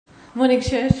Morning,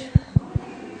 church.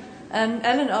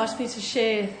 Alan asked me to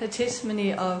share the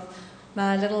testimony of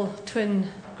my little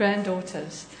twin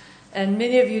granddaughters. And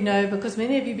many of you know, because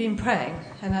many of you have been praying,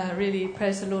 and I really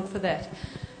praise the Lord for that.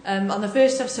 On the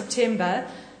 1st of September,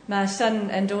 my son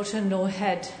and daughter-in-law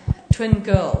had twin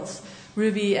girls,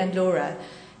 Ruby and Laura.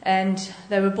 And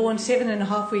they were born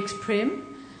 7.5 weeks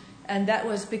prem. And that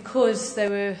was because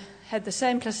they had the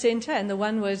same placenta, and the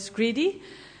one was greedy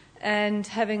and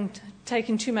having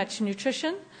taken too much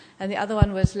nutrition, and the other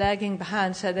one was lagging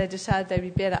behind, so they decided they'd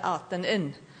be better out than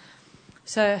in.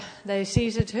 So they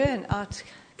seized her, and out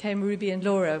came Ruby and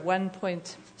Laura,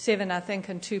 1.7, I think,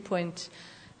 and 2.2.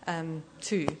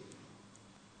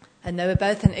 And they were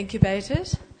both in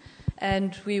incubators,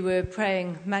 and we were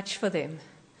praying much for them.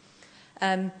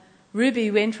 Ruby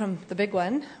went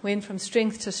from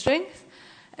strength to strength,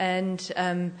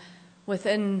 and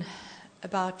within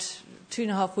about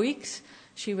 2.5 weeks,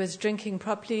 she was drinking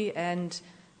properly and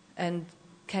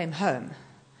came home.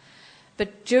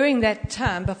 But during that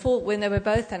time, when they were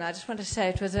both in, I just want to say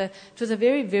it was a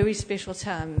very, very special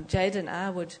time. Jade and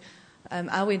I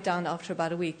I went down after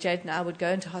about a week. Jade and I would go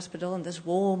into hospital in this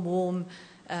warm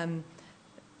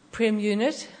prem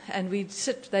unit, and we'd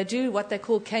sit. They do what they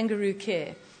call kangaroo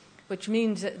care, which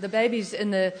means that the babies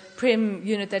in the prem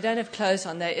unit, they don't have clothes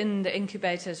on. They're in the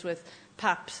incubators with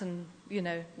pipes and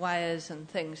wires and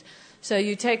things. So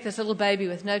you take this little baby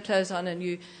with no clothes on and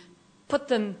you put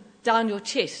them down your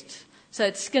chest, so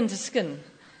it's skin to skin.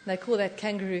 They call that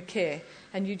kangaroo care.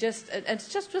 And it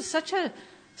just was such a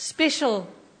special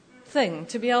thing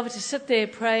to be able to sit there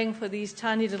praying for these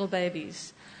tiny little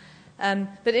babies.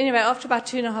 But anyway, after about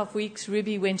 2.5 weeks,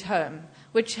 Ruby went home,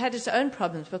 which had its own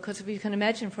problems, because if you can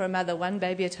imagine for a mother, one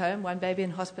baby at home, one baby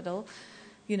in hospital,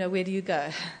 where do you go?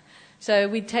 So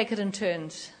we'd take it in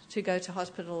turns to go to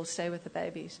hospital or stay with the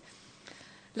babies.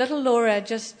 Little Laura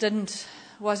just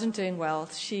wasn't doing well.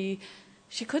 She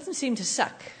couldn't seem to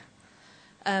suck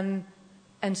and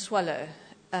swallow.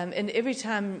 And every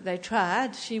time they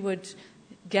tried, she would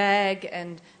gag,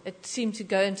 and it seemed to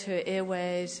go into her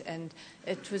airways, and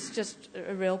it was just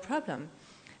a real problem.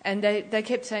 And they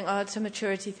kept saying, oh, it's a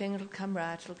maturity thing, it'll come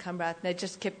right. And they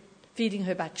just kept feeding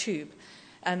her by tube.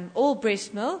 All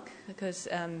breast milk, because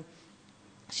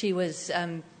she was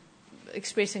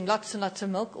expressing lots and lots of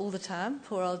milk all the time,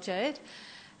 poor old Jade.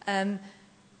 And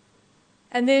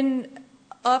then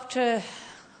after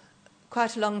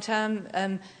quite a long time,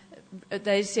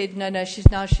 they said, no, she's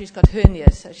got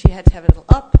hernias, so she had to have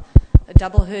a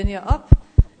double hernia op.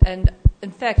 And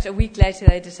in fact, a week later,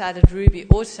 they decided Ruby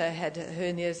also had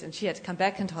hernias, and she had to come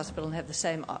back into hospital and have the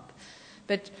same op.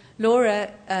 But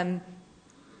Laura,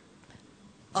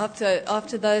 after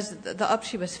the op,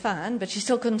 she was fine, but she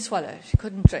still couldn't swallow. She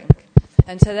couldn't drink.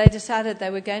 And so they decided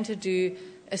they were going to do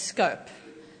a scope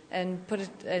and put it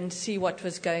and see what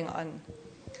was going on.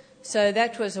 So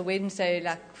that was a Wednesday,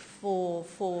 like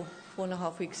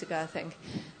 4.5 weeks ago, I think.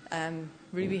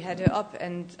 Ruby had her op,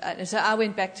 and so I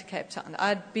went back to Cape Town.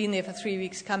 I'd been there for 3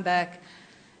 weeks, come back,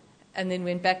 and then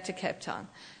went back to Cape Town.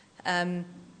 And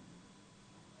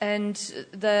in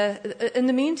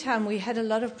the meantime, we had a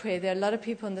lot of prayer. There are a lot of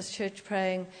people in this church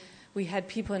praying. We had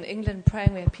people in England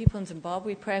praying. We had people in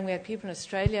Zimbabwe praying. We had people in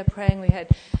Australia praying.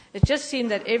 It just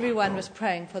seemed that everyone was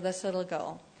praying for this little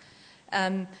girl.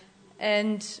 And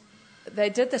they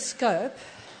did the scope,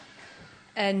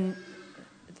 and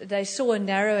they saw a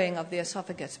narrowing of the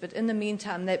esophagus. But in the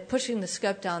meantime, they're pushing the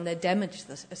scope down. They damaged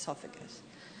the esophagus.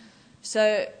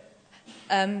 So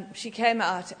she came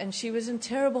out, and she was in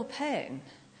terrible pain.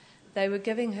 They were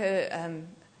giving her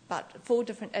about 4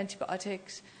 different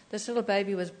antibiotics. This little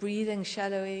baby was breathing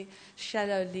shallowly,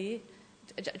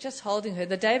 just holding her.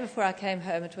 The day before I came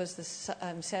home, it was this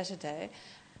Saturday,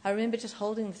 I remember just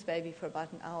holding this baby for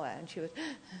about an hour, and she was,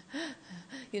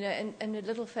 and her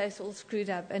little face all screwed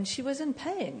up, and she was in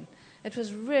pain. It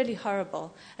was really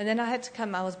horrible. And then I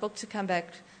was booked to come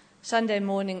back Sunday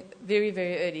morning very,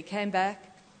 very early. Came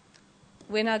back.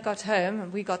 When I got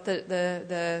home, we got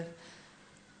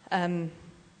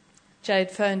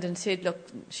Jade phoned and said, look,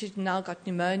 she's now got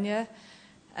pneumonia,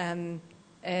 and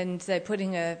they're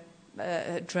putting a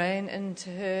drain into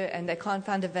her, and they can't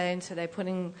find a vein, so they're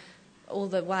putting all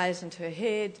the wires into her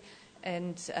head,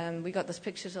 and we got these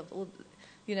pictures of all,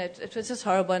 it was just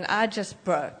horrible, and I just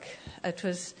broke. It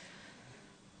was,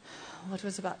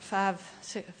 about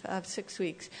 5-6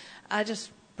 weeks. I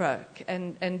just broke,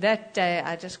 and that day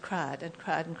I just cried and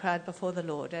cried and cried before the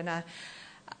Lord, and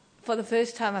for the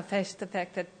first time, I faced the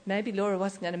fact that maybe Laura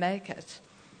wasn't going to make it.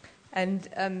 And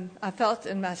I felt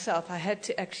in myself I had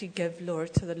to actually give Laura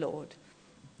to the Lord.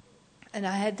 And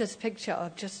I had this picture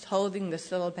of just holding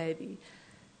this little baby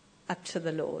up to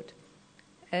the Lord.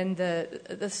 And the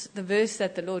verse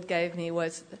that the Lord gave me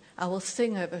was, I will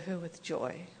sing over her with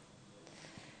joy.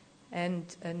 And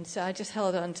so I just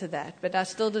held on to that, but I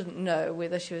still didn't know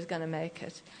whether she was going to make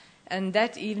it. And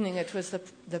that evening, it was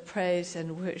the praise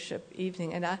and worship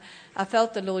evening. And I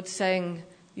felt the Lord saying,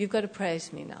 you've got to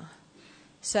praise me now.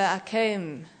 So I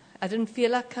came. I didn't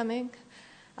feel like coming,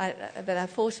 but I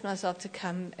forced myself to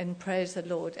come and praise the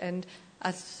Lord. And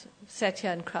I sat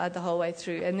here and cried the whole way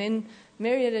through. And then,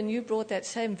 Marianne, you brought that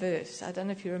same verse. I don't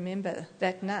know if you remember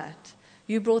that night.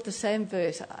 You brought the same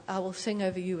verse, I will sing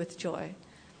over you with joy.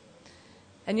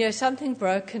 And something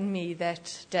broke in me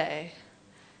that day,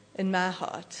 in my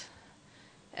heart.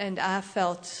 And I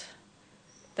felt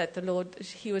that the Lord,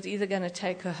 he was either going to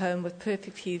take her home with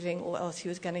perfect healing or else he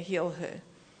was going to heal her.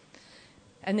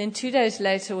 And then 2 days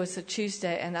later was a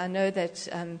Tuesday, and I know that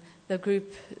the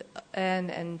group, Anne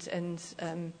and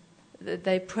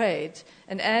they prayed.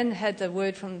 And Anne had the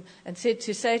word and said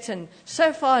to Satan,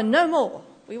 so far, no more.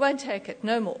 We won't take it,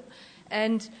 no more.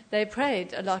 And they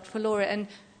prayed a lot for Laura. And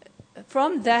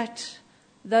from that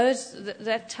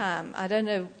time, I don't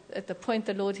know at the point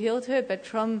the Lord healed her, but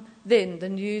from then the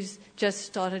news just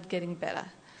started getting better.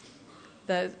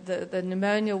 The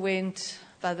pneumonia went.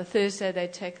 By the Thursday,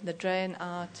 they'd taken the drain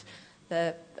out.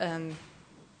 But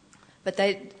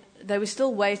they were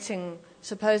still waiting,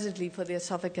 supposedly, for the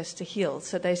esophagus to heal.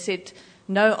 So they said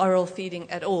no oral feeding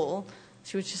at all.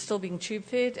 She was just still being tube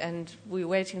fed, and we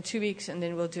were waiting 2 weeks, and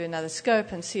then we'll do another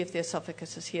scope and see if the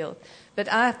esophagus is healed. But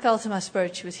I felt in my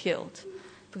spirit she was healed,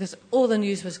 because all the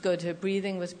news was good. Her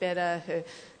breathing was better, her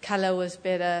color was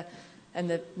better, and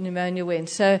the pneumonia went.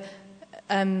 So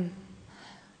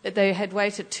they had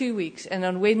waited 2 weeks, and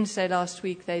on Wednesday last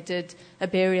week they did a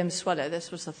barium swallow.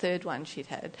 This was the third one she'd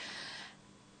had.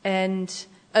 And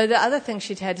the other thing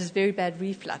she'd had is very bad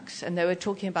reflux, and they were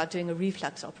talking about doing a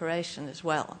reflux operation as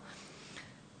well.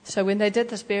 So when they did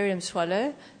this barium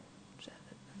swallow,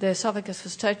 the esophagus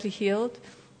was totally healed.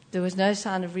 There was no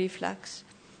sign of reflux.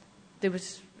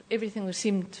 Everything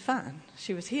seemed fine.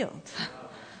 She was healed.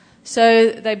 So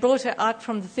they brought her out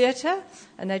from the theatre,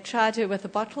 and they tried her with a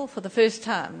bottle for the first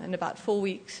time in about 4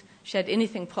 weeks. She had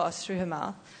anything pass through her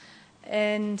mouth,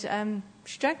 and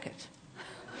she drank it,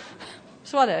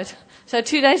 swallowed. So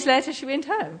 2 days later, she went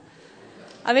home.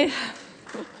 I mean,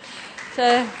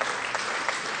 so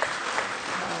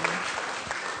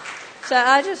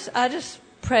I just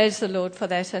praise the Lord for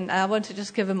that, and I want to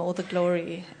just give him all the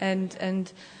glory.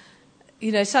 And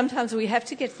sometimes we have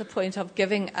to get to the point of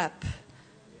giving up.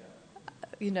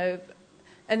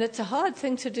 And it's a hard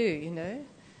thing to do,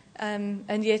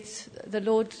 and yet the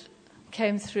Lord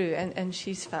came through, and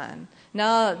she's fine.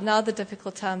 Now the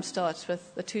difficult time starts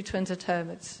with the 2 twins at home.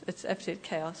 It's absolute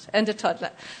chaos, and a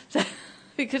toddler. So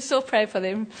we could still pray for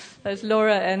them. There's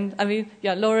Laura and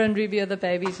Ruby are the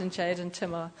babies, and Jade and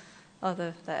Tim are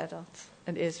the adults,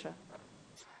 and Ezra.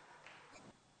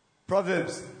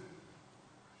 Proverbs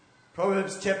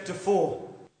chapter 4,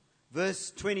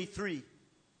 verse 23.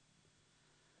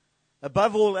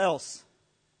 Above all else,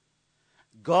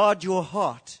 guard your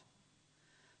heart,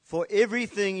 for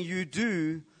everything you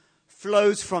do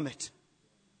flows from it.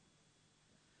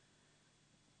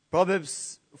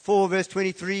 Proverbs 4, verse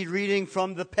 23, reading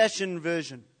from the Passion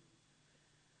Version.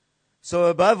 So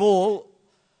above all,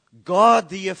 guard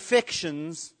the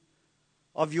affections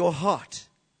of your heart,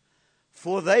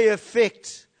 for they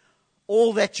affect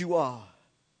all that you are.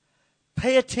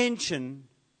 Pay attention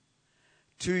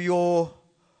to your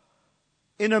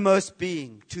innermost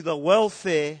being, to the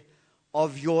welfare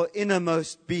of your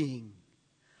innermost being.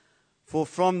 For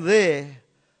from there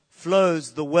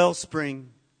flows the wellspring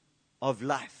of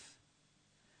life.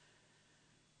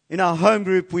 In our home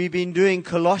group, we've been doing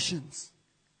Colossians.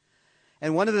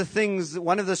 And one of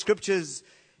the scriptures,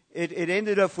 it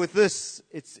ended up with this.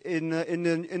 It's in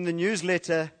the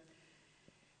newsletter.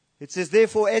 It says,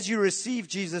 therefore, as you receive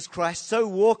Jesus Christ, so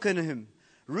walk in him,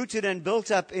 rooted and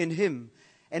built up in him,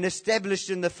 and established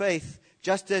in the faith,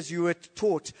 just as you were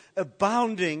taught,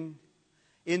 abounding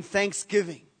in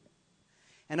thanksgiving.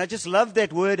 And I just love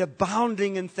that word,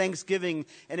 abounding in thanksgiving.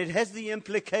 And it has the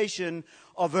implication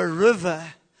of a river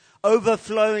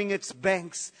overflowing its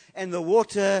banks and the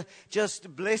water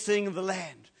just blessing the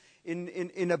land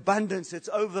in abundance. It's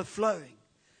overflowing.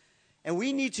 And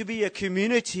we need to be a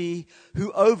community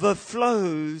who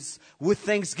overflows with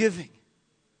thanksgiving.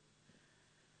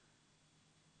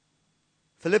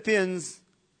 Philippians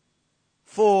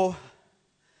 4,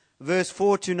 verse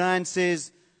 4 to 9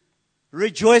 says,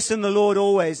 rejoice in the Lord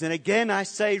always. And again I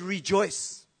say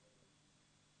rejoice.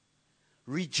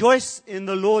 Rejoice in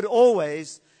the Lord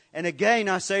always. And again,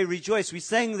 I say rejoice. We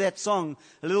sang that song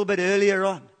a little bit earlier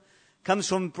on. Comes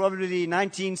from probably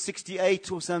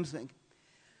 1968 or something.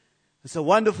 It's a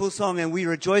wonderful song, and we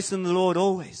rejoice in the Lord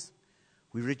always.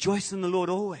 We rejoice in the Lord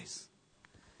always.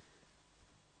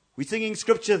 We're singing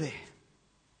scripture there.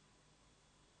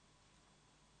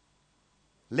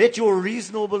 Let your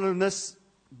reasonableness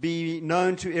be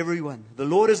known to everyone. The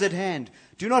Lord is at hand.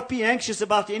 Do not be anxious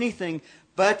about anything,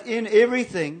 but in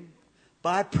everything,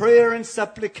 by prayer and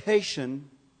supplication,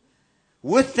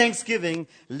 with thanksgiving,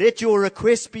 let your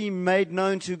requests be made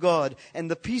known to God, and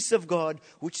the peace of God,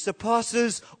 which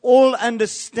surpasses all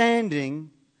understanding,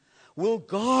 will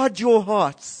guard your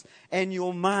hearts and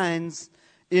your minds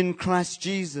in Christ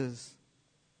Jesus.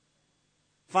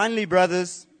 Finally,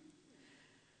 brothers,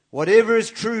 whatever is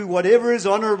true, whatever is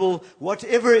honorable,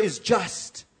 whatever is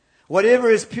just, whatever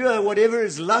is pure, whatever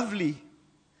is lovely,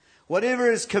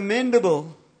 whatever is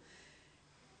commendable,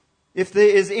 if there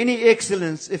is any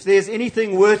excellence, if there is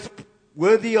anything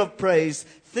worthy of praise,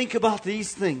 think about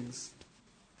these things.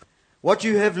 What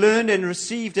you have learned and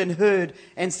received and heard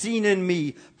and seen in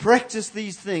me, practice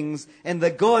these things, and the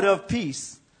God of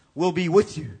peace will be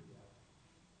with you.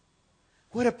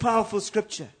 What a powerful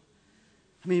scripture.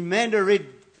 I mean, Manda read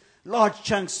large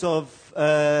chunks of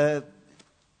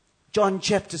John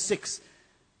chapter 6.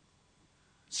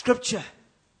 Scripture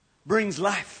brings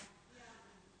life.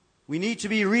 We need to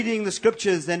be reading the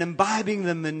scriptures and imbibing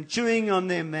them and chewing on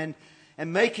them and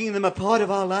making them a part of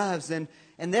our lives. And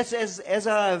that's as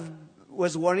I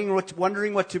was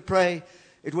wondering what to pray,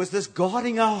 it was this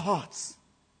guarding our hearts.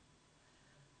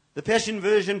 The Passion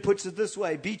Version puts it this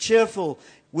way: be cheerful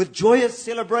with joyous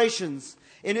celebrations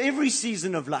in every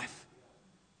season of life.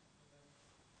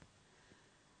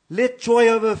 Let joy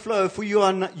overflow, for you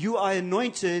are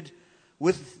united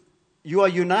with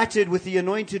the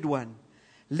Anointed One.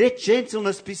 Let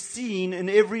gentleness be seen in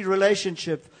every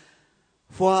relationship,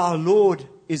 for our Lord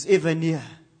is ever near.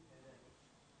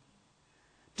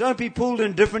 Don't be pulled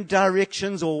in different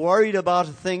directions or worried about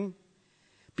a thing.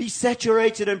 Be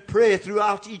saturated in prayer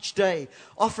throughout each day,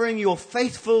 offering your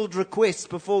faith-filled requests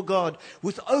before God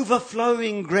with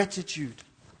overflowing gratitude.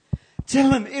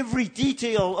 Tell Him every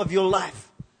detail of your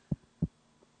life.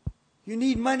 You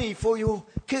need money for your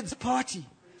kids' party.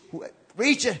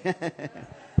 Reach it.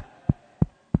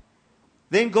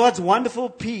 Then God's wonderful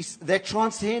peace that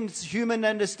transcends human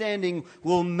understanding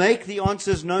will make the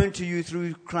answers known to you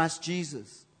through Christ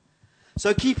Jesus.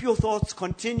 So keep your thoughts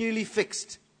continually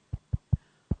fixed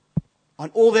on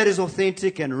all that is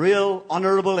authentic and real,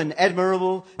 honorable and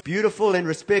admirable, beautiful and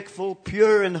respectful,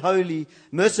 pure and holy,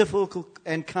 merciful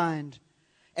and kind.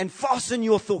 And fasten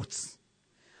your thoughts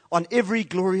on every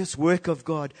glorious work of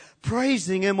God,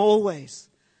 praising Him always.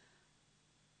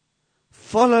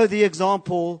 Follow the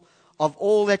example of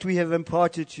all that we have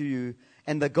imparted to you,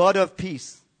 and the God of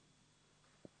peace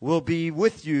will be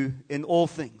with you in all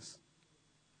things.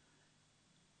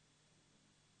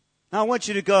 Now I want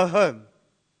you to go home,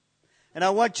 and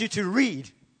I want you to read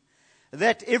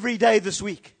that every day this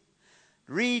week.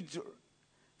 Read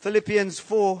Philippians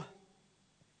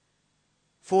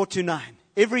 4:4-9,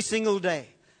 every single day.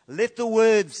 Let the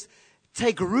words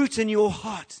take root in your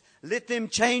heart. Let them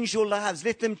change your lives.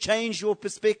 Let them change your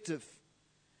perspective.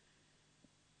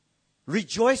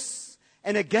 Rejoice,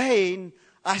 and again,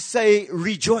 I say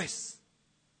rejoice.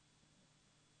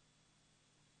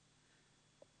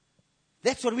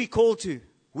 That's what we call to.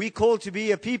 We call to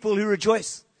be a people who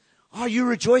rejoice. Are you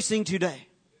rejoicing today?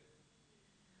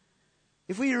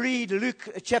 If we read Luke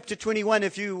chapter 21,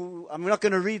 I'm not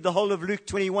going to read the whole of Luke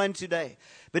 21 today,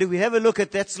 but if we have a look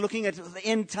at that's looking at the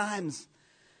end times.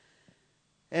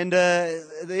 And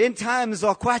the end times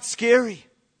are quite scary.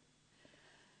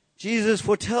 Jesus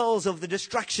foretells of the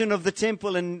destruction of the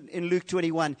temple in Luke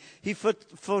 21. He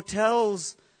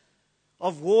foretells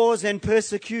of wars and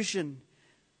persecution.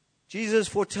 Jesus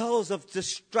foretells of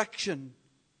destruction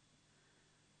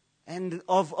and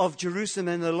of Jerusalem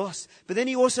and the loss. But then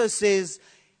he also says,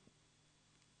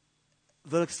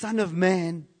 the Son of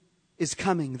Man is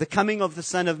coming. The coming of the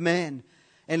Son of Man.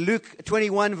 And Luke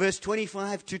 21 verse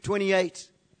 25-28.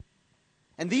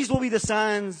 And these will be the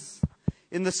signs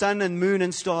in the sun and moon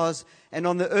and stars, and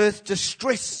on the earth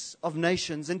distress of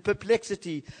nations and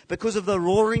perplexity because of the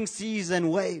roaring seas and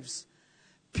waves.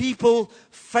 People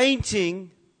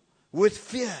fainting with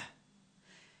fear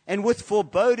and with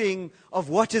foreboding of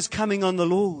what is coming on the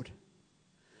Lord.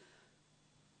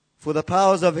 For the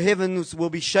powers of heavens will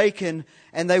be shaken,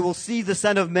 and they will see the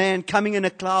Son of Man coming in a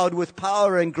cloud with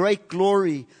power and great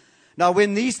glory. Now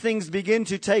when these things begin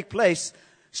to take place,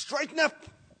 straighten up.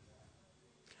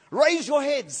 Raise your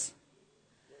heads,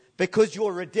 because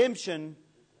your redemption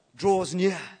draws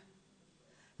near.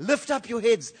 Lift up your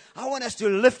heads. I want us to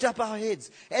lift up our heads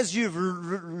as you've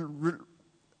written.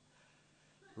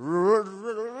 Not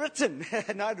written,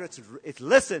 it's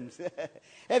listened.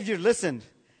 Have you listened?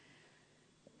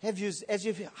 Have you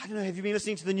been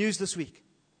listening to the news this week?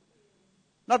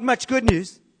 Not much good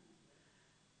news.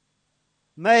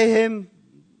 Mayhem,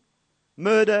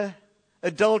 murder,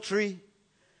 adultery,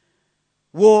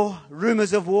 war,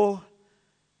 rumors of war,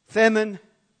 famine,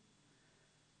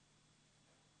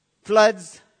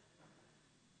 floods.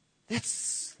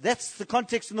 That's the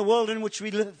context in the world in which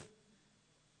we live.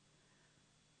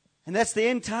 And that's the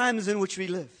end times in which we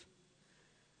live.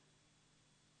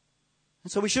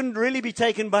 And so we shouldn't really be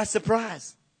taken by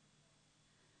surprise.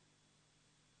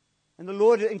 And the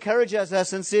Lord encourages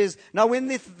us and says, now when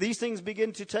these things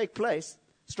begin to take place,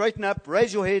 straighten up,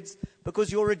 raise your heads,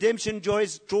 because your redemption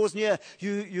draws near.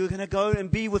 You're going to go and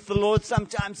be with the Lord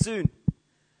sometime soon.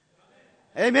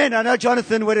 Amen. I know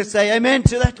Jonathan would say amen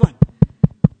to that one.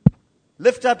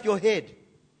 Lift up your head.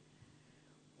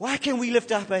 Why can we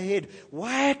lift up our head?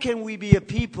 Why can we be a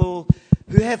people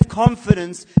who have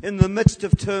confidence in the midst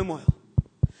of turmoil?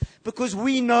 Because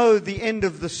we know the end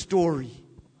of the story.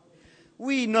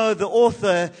 We know the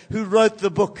author who wrote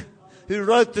the book, who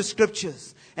wrote the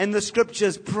scriptures, and the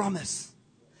scriptures promise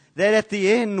that at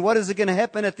the end, what is it going to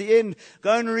happen at the end?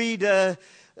 Go and read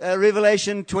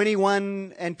Revelation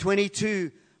 21 and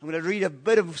 22. I'm going to read a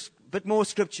bit more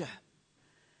scripture.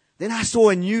 Then I saw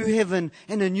a new heaven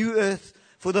and a new earth,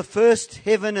 for the first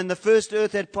heaven and the first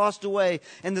earth had passed away,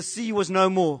 and the sea was no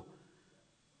more.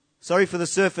 Sorry for the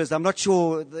surface. I'm not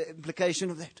sure the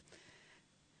implication of that.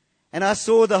 And I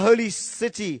saw the holy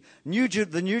city,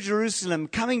 the New Jerusalem,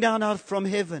 coming down out from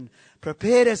heaven,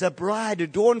 prepared as a bride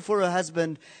adorned for her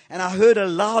husband. And I heard a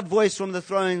loud voice from the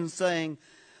throne saying,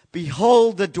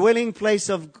 behold, the dwelling place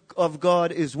of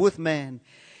God is with man.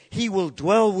 He will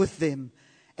dwell with them,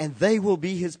 and they will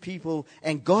be his people,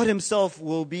 and God himself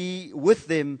will be with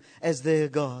them as their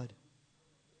God.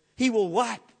 He will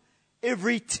wipe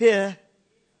every tear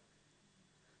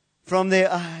from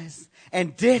their eyes,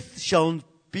 and death shall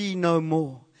be no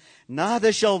more.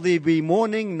 Neither shall there be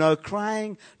mourning, no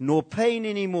crying, nor pain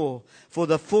anymore, for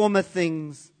the former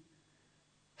things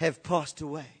have passed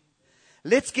away.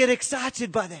 Let's get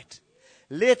excited by that.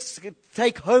 Let's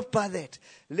take hope by that.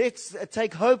 Let's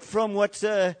take hope from what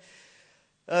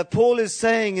Paul is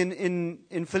saying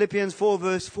in Philippians 4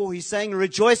 verse 4. He's saying,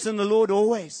 rejoice in the Lord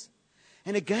always.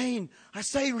 And again, I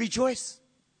say rejoice.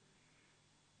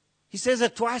 He says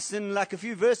it twice in like a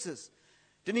few verses.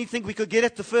 Didn't he think we could get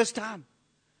it the first time?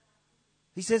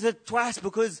 He says it twice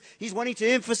because he's wanting to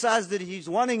emphasize that he's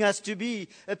wanting us to be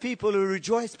a people who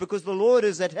rejoice because the Lord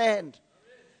is at hand.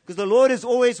 Because the Lord is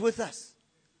always with us.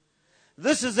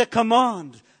 This is a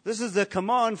command. This is a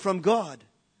command from God.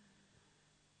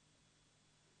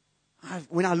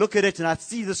 When I look at it and I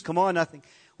see this command, I think,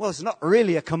 well, it's not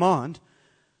really a command.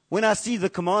 When I see the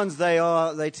commands,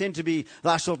 they tend to be,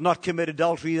 thou shalt not commit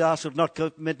adultery, thou shalt not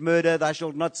commit murder, thou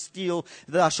shalt not steal,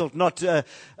 thou shalt not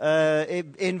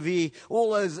envy.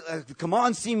 All those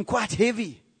commands seem quite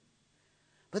heavy.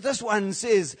 But this one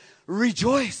says,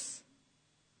 rejoice.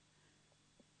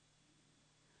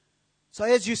 So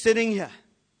as you're sitting here,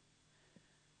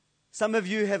 some of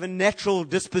you have a natural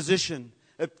disposition,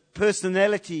 a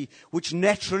personality which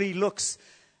naturally looks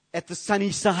at the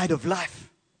sunny side of life.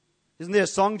 Isn't there a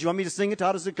song? Do you want me to sing it?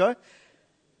 How does it go?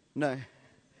 No.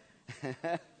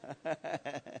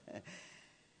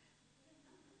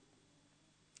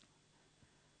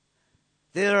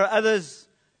 There are others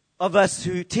of us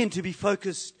who tend to be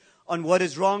focused on what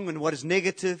is wrong and what is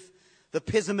negative, the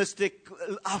pessimistic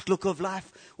outlook of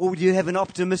life, or do you have an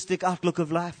optimistic outlook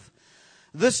of life?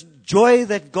 This joy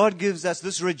that God gives us,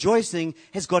 this rejoicing,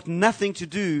 has got nothing to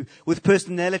do with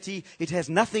personality. It has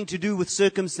nothing to do with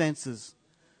circumstances.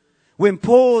 When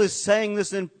Paul is saying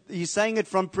this, and he's saying it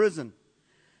from prison,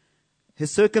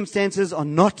 his circumstances are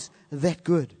not that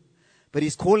good. But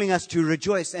he's calling us to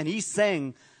rejoice. And he's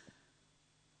saying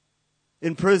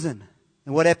in prison.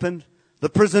 And what happened? The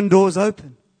prison doors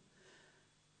opened.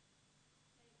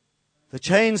 The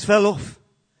chains fell off.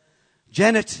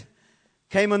 Janet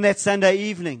came on that Sunday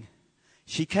evening.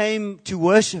 She came to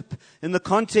worship in the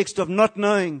context of not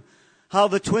knowing how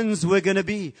the twins were going to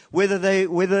be. Whether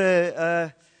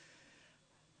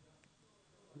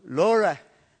Laura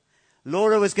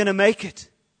was going to make it.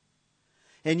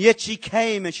 And yet she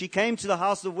came to the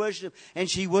house of worship and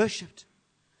she worshipped.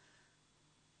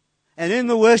 And in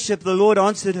the worship, the Lord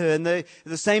answered her and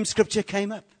the same scripture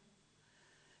came up.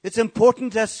 It's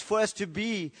important for us to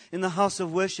be in the house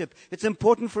of worship. It's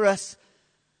important for us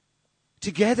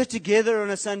to gather together on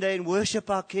a Sunday and worship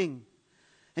our King,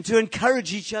 and to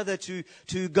encourage each other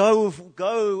to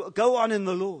go on in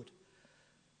the Lord,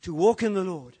 to walk in the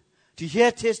Lord, to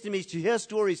hear testimonies, to hear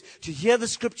stories, to hear the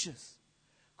Scriptures,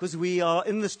 because we are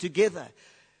in this together.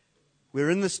 We're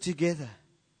in this together.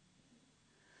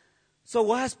 So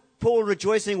why is Paul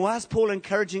rejoicing? Why is Paul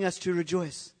encouraging us to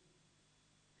rejoice?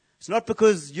 It's not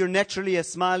because you're naturally a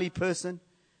smiley person.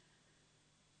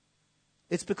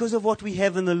 It's because of what we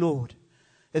have in the Lord.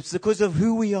 It's because of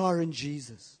who we are in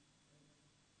Jesus.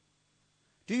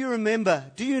 Do you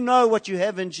remember? Do you know what you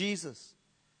have in Jesus?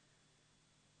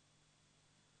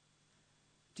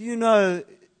 Do you know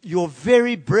your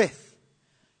very breath,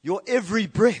 your every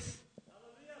breath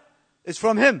is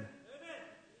from Him?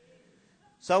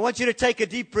 So I want you to take a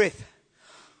deep breath.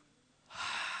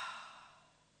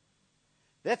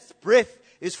 That breath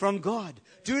is from God.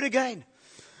 Do it again.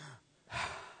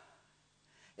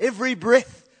 Every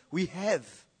breath we have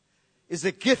is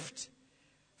a gift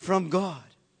from God.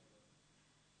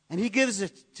 And He gives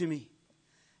it to me.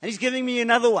 And He's giving me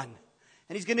another one.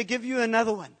 And He's going to give you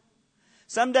another one.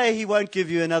 Someday He won't give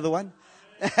you another one.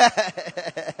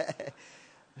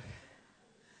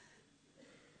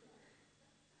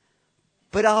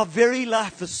 But our very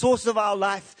life, the source of our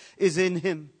life, is in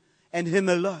Him and Him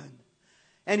alone.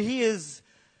 And He is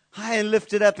high and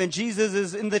lifted up. And Jesus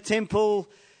is in the temple,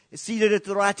 seated at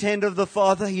the right hand of the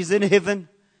Father. He's in heaven,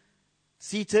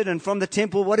 seated. And from the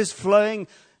temple, what is flowing?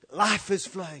 Life is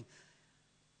flowing.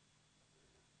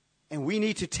 And we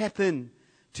need to tap in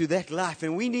to that life.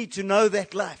 And we need to know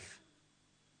that life.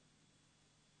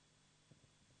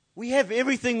 We have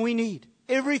everything we need.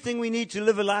 Everything we need to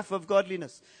live a life of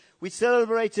godliness. We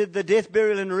celebrated the death,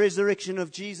 burial, and resurrection of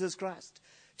Jesus Christ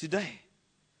today.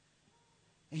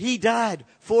 He died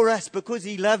for us because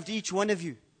He loved each one of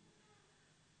you.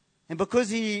 And because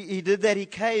He did that, He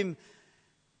came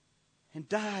and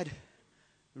died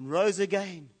and rose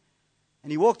again.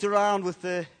 And He walked around with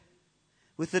the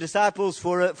disciples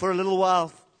for a little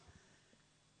while.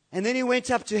 And then He went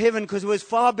up to heaven because it was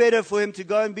far better for Him to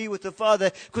go and be with the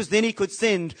Father, because then He could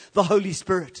send the Holy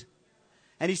Spirit.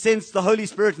 And He sends the Holy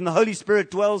Spirit, and the Holy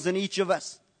Spirit dwells in each of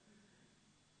us.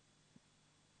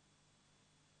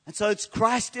 And so it's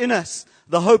Christ in us,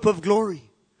 the hope of glory.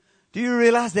 Do you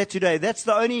realize that today? That's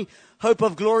the only hope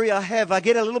of glory I have. I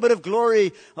get a little bit of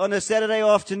glory on a Saturday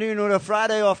afternoon or a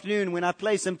Friday afternoon when I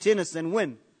play some tennis and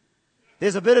win.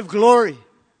 There's a bit of glory.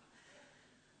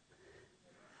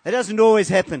 It doesn't always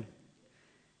happen.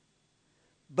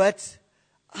 But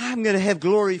I'm going to have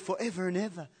glory forever and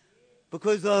ever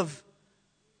because of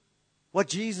what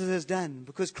Jesus has done,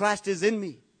 because Christ is in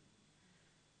me.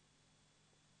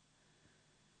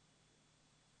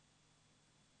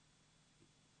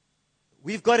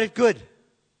 We've got it good.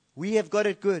 We have got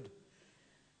it good.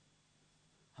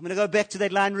 I'm going to go back to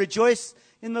that line, rejoice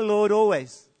in the Lord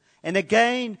always. And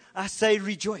again, I say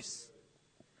rejoice.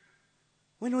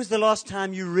 When was the last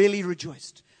time you really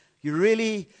rejoiced? You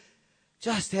really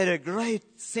just had a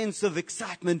great sense of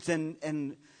excitement,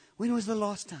 and when was the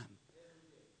last time?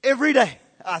 Every day.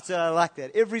 I like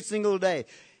that. Every single day.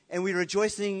 And we're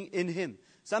rejoicing in Him.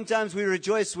 Sometimes we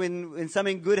rejoice when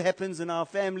something good happens in our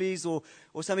families or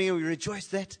something, and we rejoice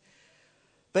that.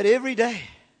 But every day,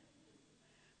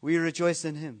 we rejoice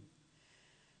in Him.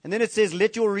 And then it says,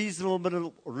 let your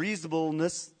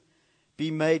reasonableness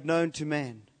be made known to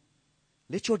man.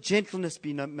 Let your gentleness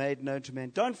be made known to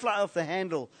man. Don't fly off the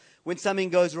handle when something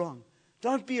goes wrong.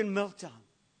 Don't be in meltdown.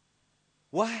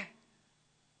 Why?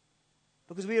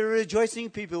 Because we are rejoicing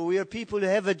people. We are people who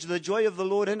have the joy of the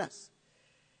Lord in us.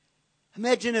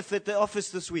 Imagine if at the office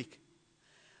this week,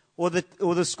 or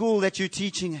the school that you're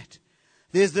teaching at,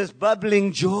 there's this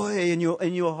bubbling joy in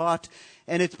your heart,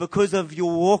 and it's because of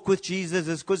your walk with Jesus.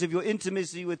 It's because of your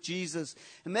intimacy with Jesus.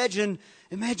 Imagine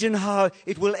how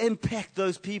it will impact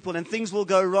those people, and things will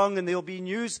go wrong, and there'll be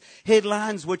news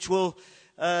headlines which will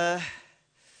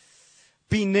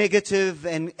be negative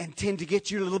and tend to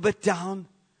get you a little bit down.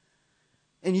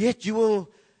 And yet you will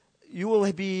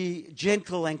be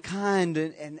gentle and kind,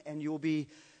 and you'll be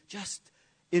just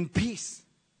in peace.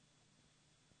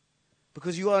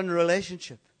 Because you are in a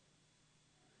relationship.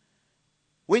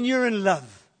 When you're in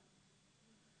love,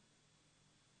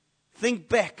 think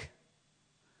back.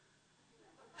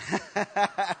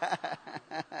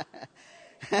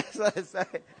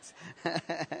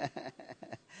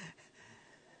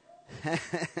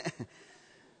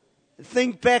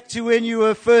 Think back to when you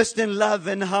were first in love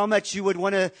and how much you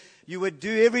would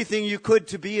do everything you could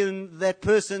to be in that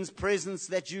person's presence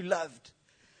that you loved.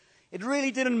 It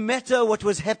really didn't matter what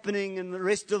was happening in the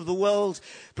rest of the world,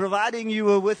 providing you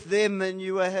were with them and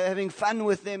you were having fun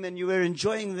with them and you were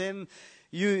enjoying them,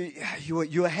 you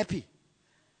were happy.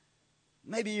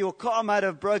 Maybe your car might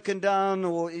have broken down,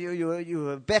 or you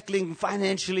were battling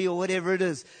financially, or whatever it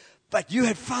is, but you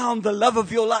had found the love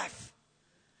of your life.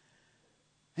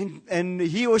 And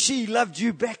he or she loved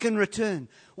you back in return.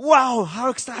 Wow, how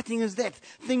exciting is that?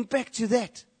 Think back to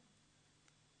that.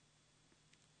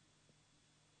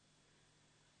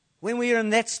 When we are in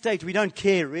that state, we don't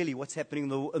care really what's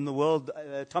happening in the world.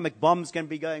 Atomic bombs can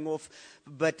be going off.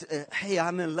 But hey,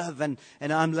 I'm in love and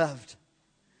I'm loved.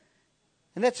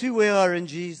 And that's who we are in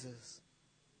Jesus.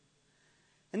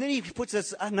 And then he puts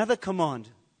us another command.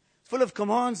 It's full of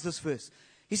commands, this verse.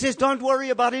 He says, don't worry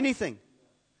about anything.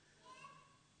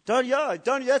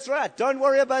 That's right. Don't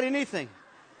worry about anything.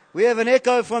 We have an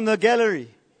echo from the gallery.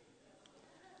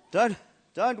 Don't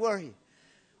worry.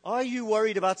 Are you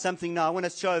worried about something now? I want a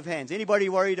show of hands. Anybody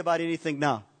worried about anything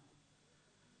now?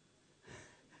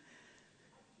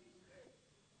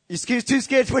 You're too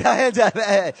scared to put our hands up.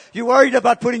 You're worried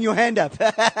about putting your hand up.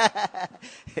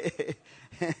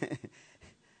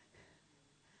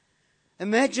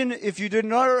 Imagine if you did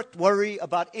not worry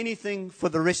about anything for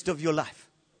the rest of your life.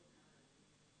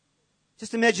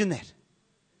 Just imagine that.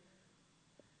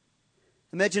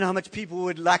 Imagine how much people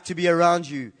would like to be around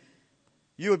you.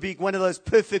 You would be one of those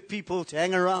perfect people to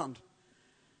hang around.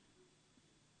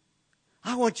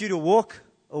 I want you to walk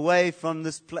away from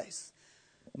this place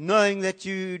knowing that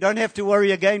you don't have to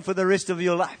worry again for the rest of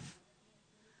your life.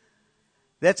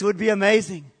 That would be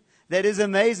amazing. That is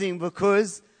amazing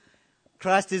because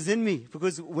Christ is in me.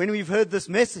 Because when we've heard this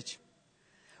message,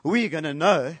 we're going to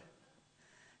know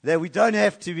that we don't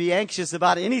have to be anxious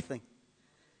about anything.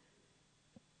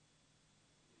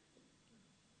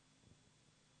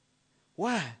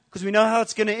 Why? Because we know how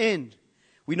it's going to end.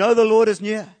 We know the Lord is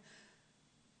near.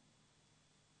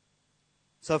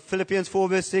 So Philippians 4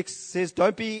 verse 6 says,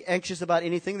 don't be anxious about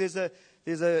anything. There's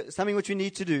something which we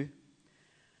need to do.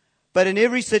 But in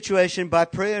every situation, by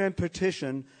prayer and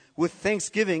petition, with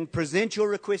thanksgiving, present your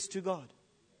requests to God.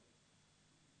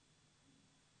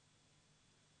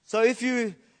 So if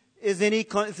there's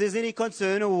any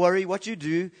concern or worry, what you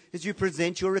do is you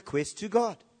present your request to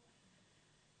God.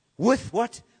 With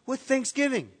what? With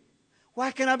thanksgiving. Why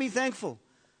can I be thankful?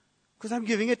 Because I'm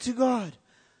giving it to God.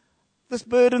 This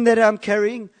burden that I'm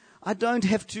carrying, I don't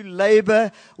have to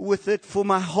labor with it for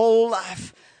my whole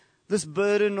life. This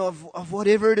burden of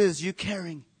whatever it is you're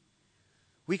carrying.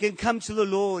 We can come to the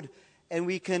Lord and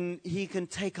He can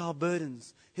take our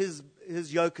burdens. His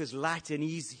yoke is light and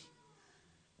easy.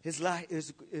 His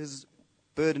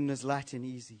burden is light and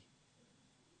easy.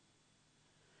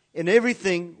 In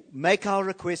everything, make our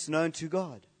requests known to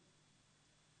God.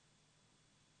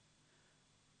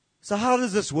 So how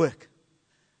does this work?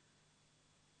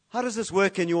 How does this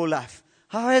work in your life?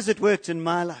 How has it worked in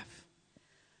my life?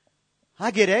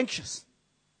 I get anxious.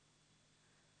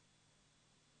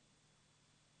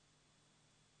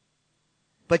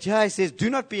 But here he says, do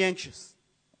not be anxious.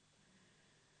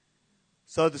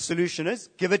 So the solution is,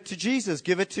 give it to Jesus,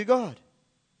 give it to God.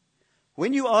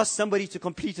 When you ask somebody to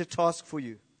complete a task for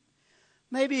you,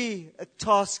 maybe a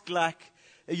task like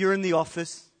you're in the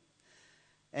office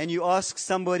and you ask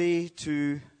somebody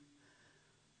to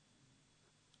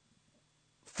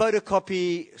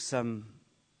photocopy some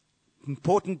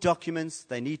important documents.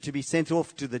 They need to be sent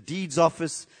off to the deeds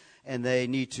office and they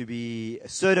need to be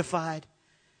certified.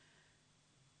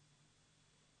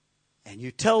 And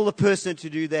you tell the person to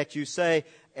do that. You say,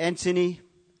 Anthony,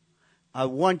 I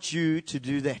want you to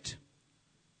do that.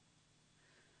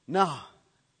 Now,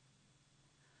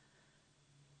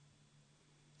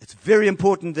 it's very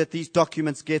important that these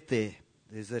documents get there.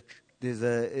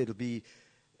 It'll be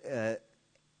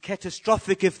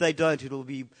catastrophic if they don't.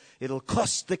 It'll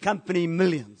cost the company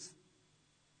millions.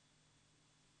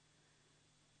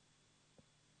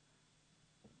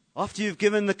 After you've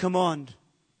given the command,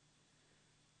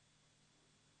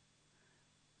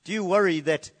 do you worry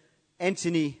that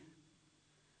Anthony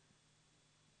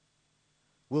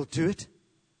will do it?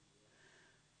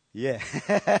 Yeah.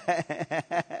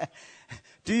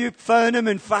 Do you phone him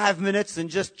in 5 minutes and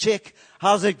just check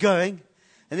how's it going?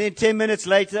 And then 10 minutes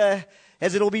later,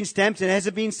 has it all been stamped and has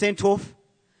it been sent off?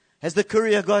 Has the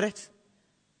courier got it?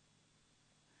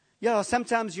 Yeah,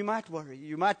 sometimes you might worry.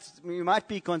 You might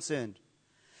be concerned.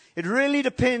 It really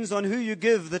depends on who you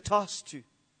give the task to.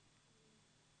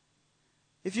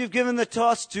 If you've given the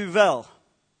task to Val,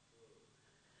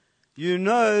 you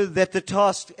know that the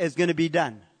task is going to be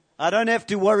done. I don't have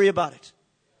to worry about it.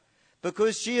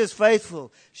 Because she is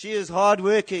faithful. She is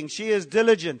hardworking. She is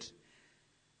diligent.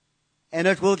 and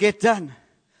it will get done.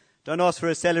 Don't ask for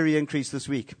a salary increase this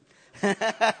week.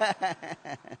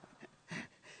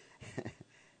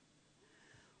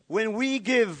 When we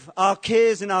give our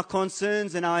cares and our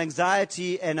concerns and our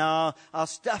anxiety and our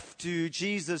stuff to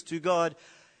Jesus, to God,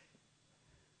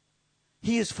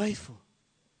 He is faithful.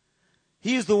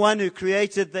 He is the one who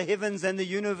created the heavens and the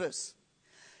universe.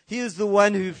 He is the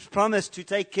one who promised to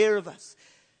take care of us.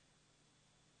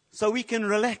 So we can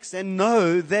relax and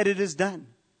know that it is done.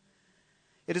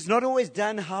 It is not always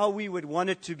done how we would want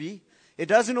it to be. It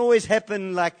doesn't always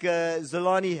happen like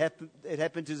Zolani it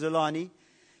happened to Zolani.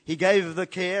 He gave the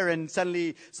care and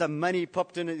suddenly some money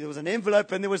popped in. There was an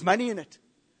envelope and there was money in it.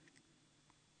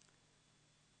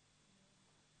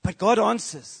 But God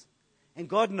answers. And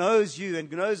God knows you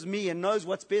and knows me and knows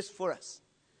what's best for us.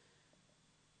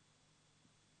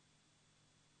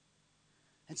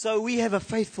 And so we have a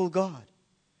faithful God.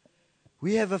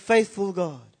 We have a faithful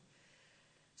God.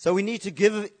 So we need to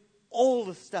give all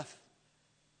the stuff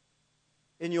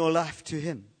in your life to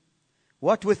Him.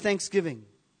 What with thanksgiving?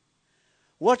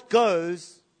 What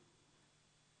goes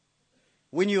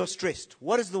when you are stressed?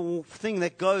 What is the thing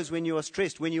that goes when you are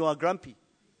stressed, when you are grumpy?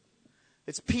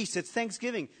 It's peace, it's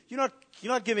thanksgiving. You're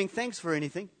not giving thanks for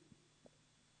anything.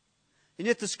 And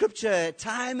yet the Scripture,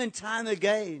 time and time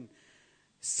again,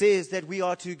 says that we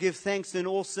are to give thanks in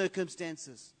all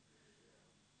circumstances.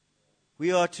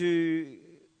 We are to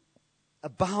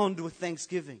abound with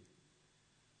thanksgiving.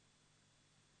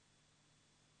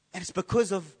 And it's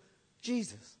because of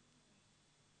Jesus.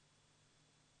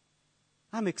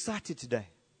 I'm excited today.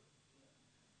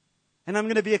 And I'm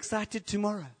going to be excited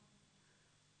tomorrow.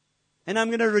 And I'm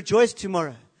going to rejoice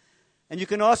tomorrow. And you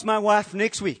can ask my wife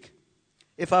next week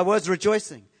if I was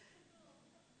rejoicing.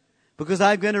 Because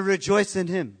I'm going to rejoice in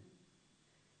Him.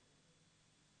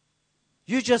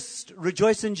 You just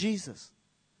rejoice in Jesus.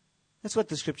 That's what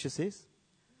the Scripture says.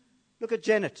 Look at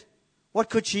Janet. What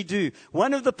could she do?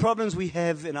 One of the problems we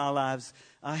have in our lives,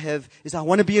 is I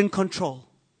want to be in control.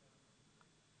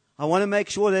 I want to make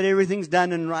sure that everything's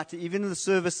done and right, even in the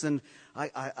service. And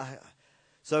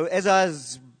so as I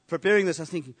was preparing this, I was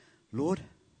thinking, Lord,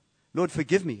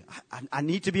 forgive me. I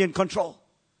need to be in control.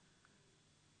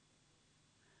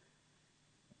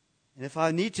 And if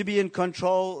I need to be in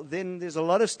control, then there's a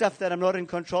lot of stuff that I'm not in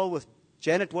control with.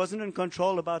 Janet wasn't in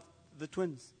control about the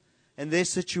twins and their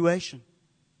situation.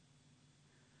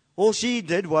 All she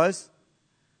did was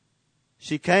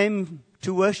she came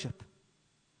to worship.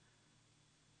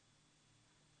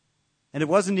 And it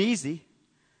wasn't easy,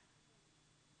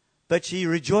 but she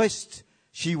rejoiced,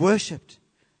 she worshiped,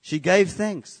 she gave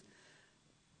thanks,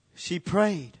 she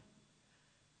prayed,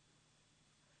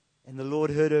 and the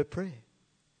Lord heard her prayer.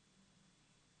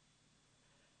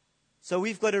 So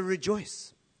we've got to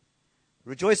rejoice.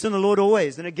 Rejoice in the Lord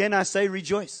always. And again I say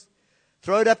rejoice.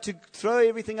 Throw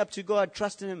everything up to God,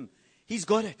 trust in Him. He's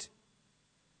got it.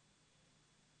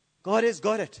 God has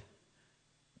got it.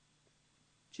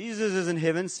 Jesus is in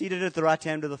heaven, seated at the right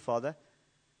hand of the Father.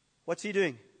 What's He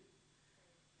doing?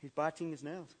 He's biting His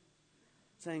nails.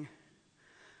 Saying,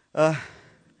 well,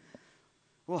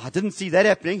 I didn't see that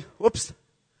happening. Whoops.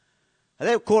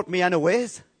 That caught me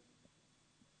unawares.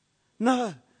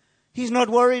 No. He's not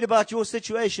worried about your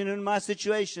situation and my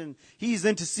situation. He's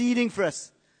interceding for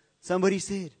us. Somebody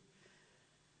said.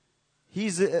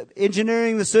 He's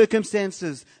engineering the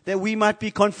circumstances that we might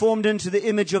be conformed into the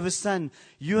image of His Son.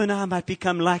 You and I might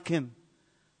become like Him.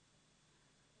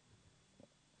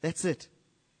 That's it.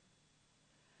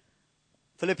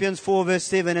 Philippians 4 verse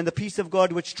 7, and the peace of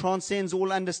God which transcends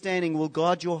all understanding will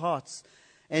guard your hearts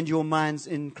and your minds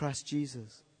in Christ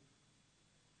Jesus.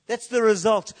 That's the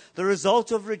result. The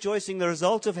result of rejoicing, the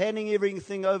result of handing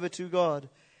everything over to God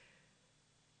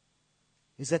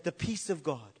is that the peace of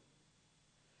God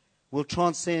will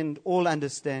transcend all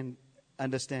understanding.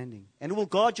 And it will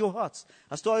guard your hearts.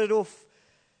 I started off,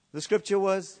 the scripture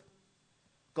was,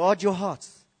 guard your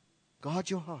hearts. Guard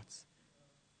your hearts.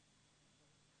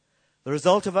 The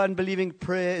result of unbelieving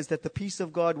prayer is that the peace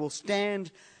of God will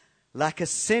stand like a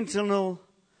sentinel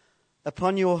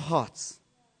upon your hearts.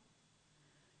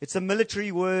 It's a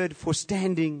military word for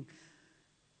standing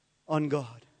on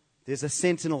God. There's a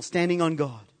sentinel standing on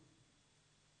God.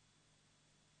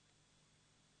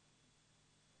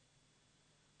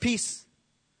 Peace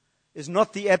is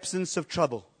not the absence of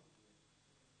trouble.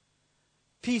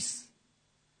 Peace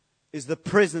is the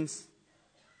presence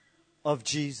of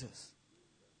Jesus.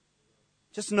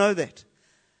 Just know that.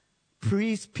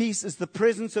 Peace is the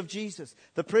presence of Jesus.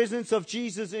 The presence of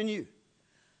Jesus in you.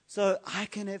 So I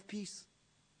can have peace.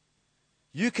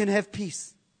 You can have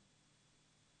peace.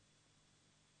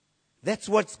 That's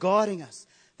what's guarding us.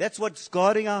 That's what's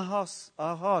guarding our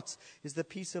hearts, is the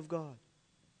peace of God.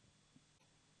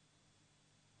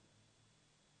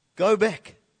 Go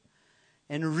back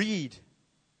and read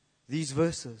these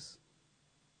verses.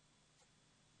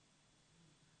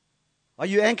 Are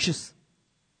you anxious?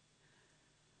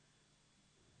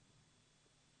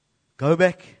 Go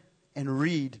back and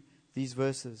read these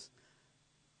verses.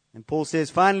 And Paul says,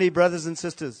 finally, brothers and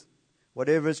sisters,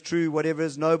 whatever is true, whatever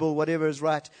is noble, whatever is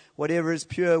right, whatever is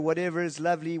pure, whatever is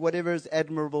lovely, whatever is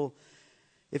admirable,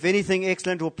 if anything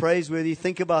excellent or praiseworthy,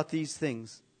 think about these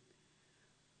things.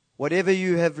 Whatever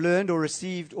you have learned or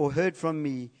received or heard from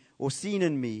me or seen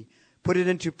in me, put it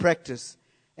into practice,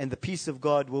 and the peace of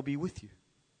God will be with you.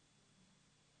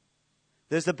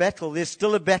 There's a battle. There's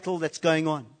still a battle that's going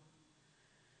on.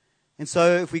 And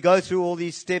so if we go through all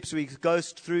these steps, we go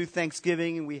through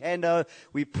Thanksgiving, and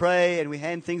we pray and we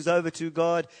hand things over to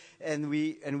God, and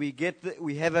we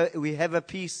have a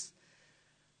peace.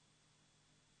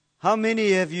 How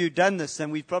many of you done this?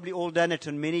 And we've probably all done it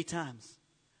many times.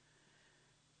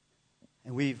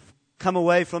 And we've come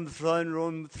away from the throne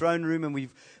room, and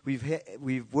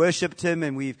we've worshipped Him,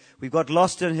 and we've got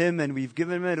lost in Him, and we've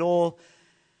given Him it all.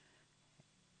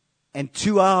 And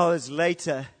 2 hours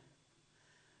later,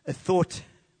 a thought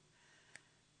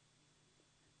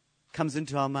comes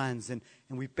into our minds, and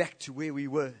we're back to where we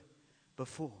were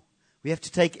before. We have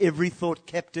to take every thought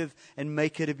captive and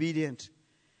make it obedient.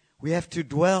 We have to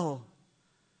dwell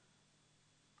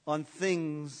on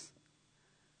things.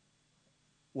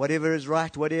 Whatever is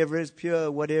right, whatever is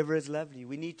pure, whatever is lovely.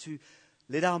 We need to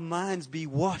let our minds be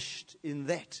washed in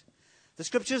that. The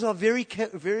scriptures are very,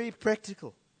 very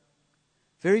practical.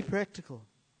 Very practical.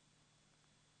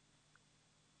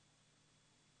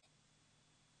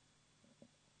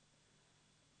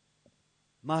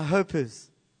 My hope is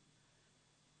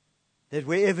that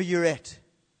wherever you're at,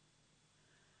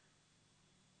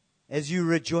 as you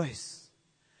rejoice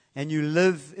and you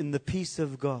live in the peace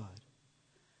of God,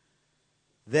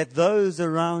 that those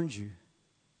around you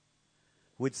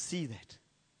would see that.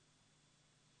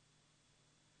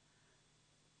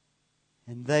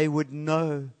 And they would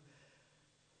know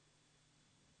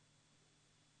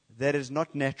that is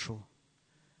not natural.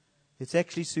 It's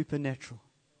actually supernatural.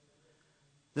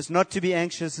 This not to be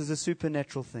anxious is a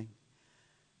supernatural thing.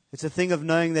 It's a thing of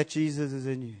knowing that Jesus is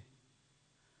in you.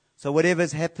 So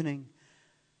whatever's happening,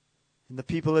 and the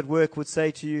people at work would say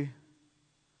to you,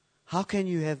 how can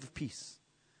you have peace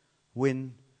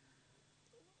when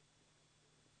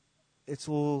it's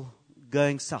all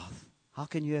going south? How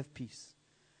can you have peace?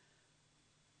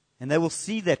 And they will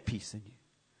see that peace in you.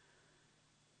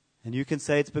 And you can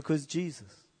say it's because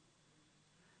Jesus.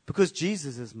 Because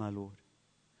Jesus is my Lord.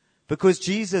 Because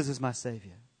Jesus is my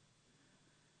Savior.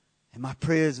 And my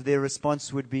prayers, their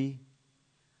response would be,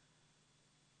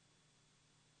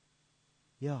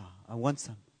 yeah, I want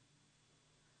some.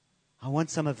 I want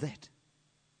some of that.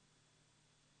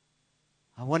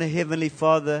 I want a Heavenly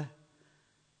Father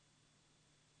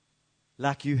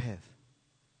like you have.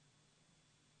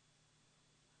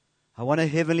 I want a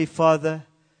Heavenly Father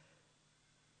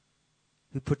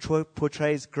who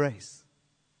portrays grace.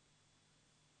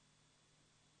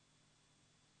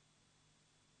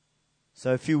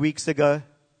 So a few weeks ago,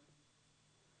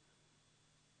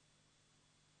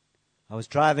 I was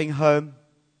driving home,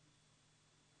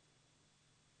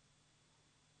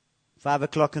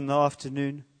 5:00 in the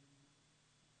afternoon,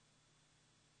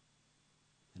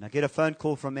 and I get a phone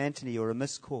call from Anthony, or a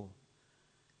missed call.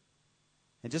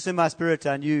 And just in my spirit,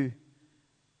 I knew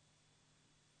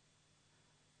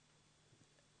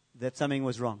that something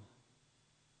was wrong.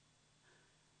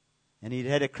 And he'd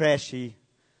had a crash. He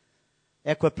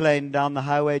aquaplaned down the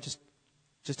highway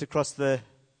just across the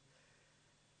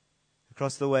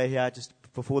way here, just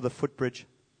before the footbridge.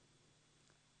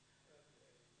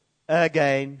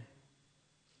 Again.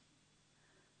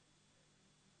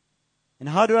 And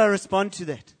how do I respond to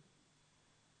that?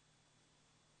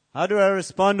 How do I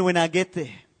respond when I get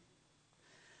there?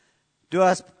 Do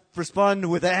I respond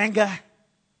with anger?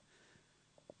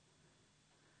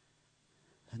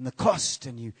 And the cost,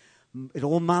 and it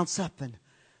all mounts up, and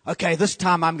okay, this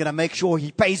time I'm going to make sure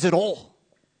he pays it all.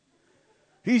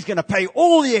 He's going to pay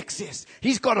all the excess.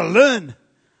 He's got to learn.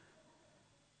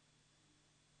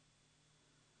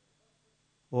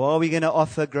 Or are we going to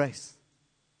offer grace?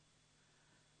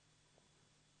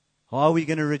 Or are we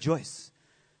going to rejoice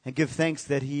and give thanks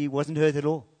that he wasn't hurt at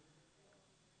all?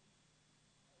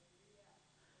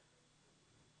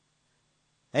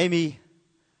 Amy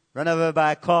run over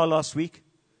by a car last week.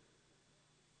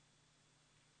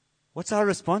 What's our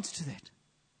response to that?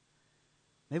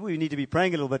 Maybe we need to be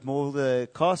praying a little bit more, the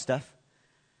car stuff.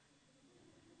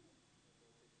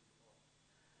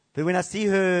 But when I see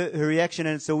her reaction,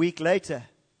 and it's a week later,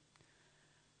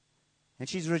 and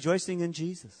she's rejoicing in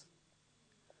Jesus.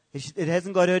 It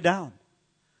hasn't got her down.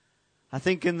 I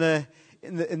think in the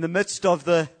midst of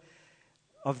the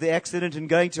accident and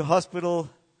going to hospital,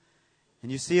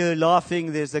 and you see her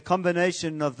laughing, there's a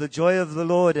combination of the joy of the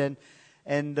Lord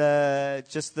and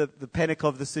just the panic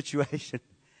of the situation.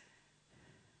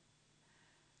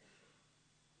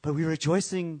 But we're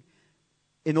rejoicing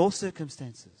in all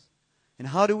circumstances. And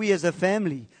how do we as a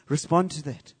family respond to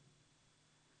that?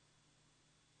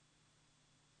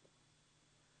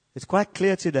 It's quite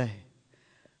clear today.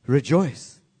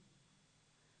 Rejoice.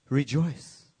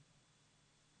 Rejoice.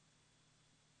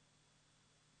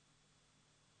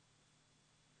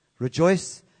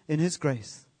 Rejoice in His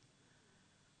grace.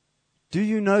 Do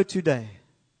you know today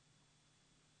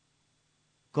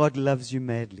God loves you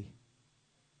madly?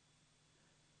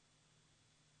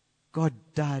 God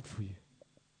died for you.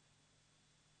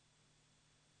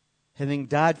 Having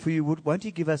died for you, won't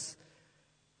He give us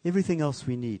everything else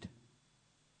we need?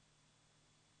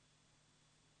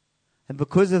 And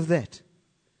because of that,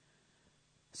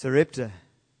 Sarepta,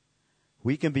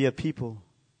 we can be a people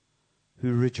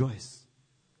who rejoice.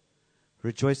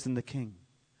 Rejoice in the King.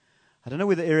 I don't know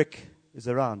whether Eric is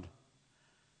around.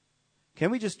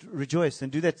 Can we just rejoice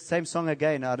and do that same song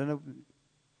again? I don't know.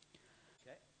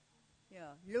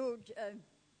 Yeah, Lord,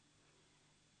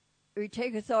 we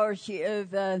take authority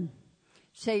over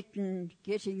Satan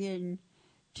getting in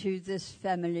to this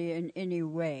family in any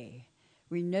way.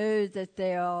 We know that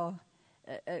they are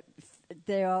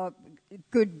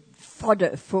good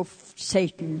fodder for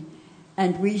Satan,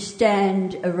 and we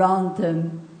stand around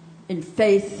them in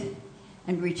faith,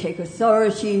 and we take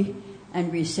authority,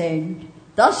 and we say,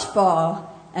 thus far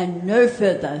and no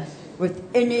further with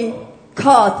any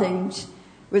car things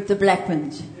with the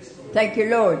Blackmans. Thank you,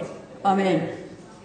 Lord. Amen.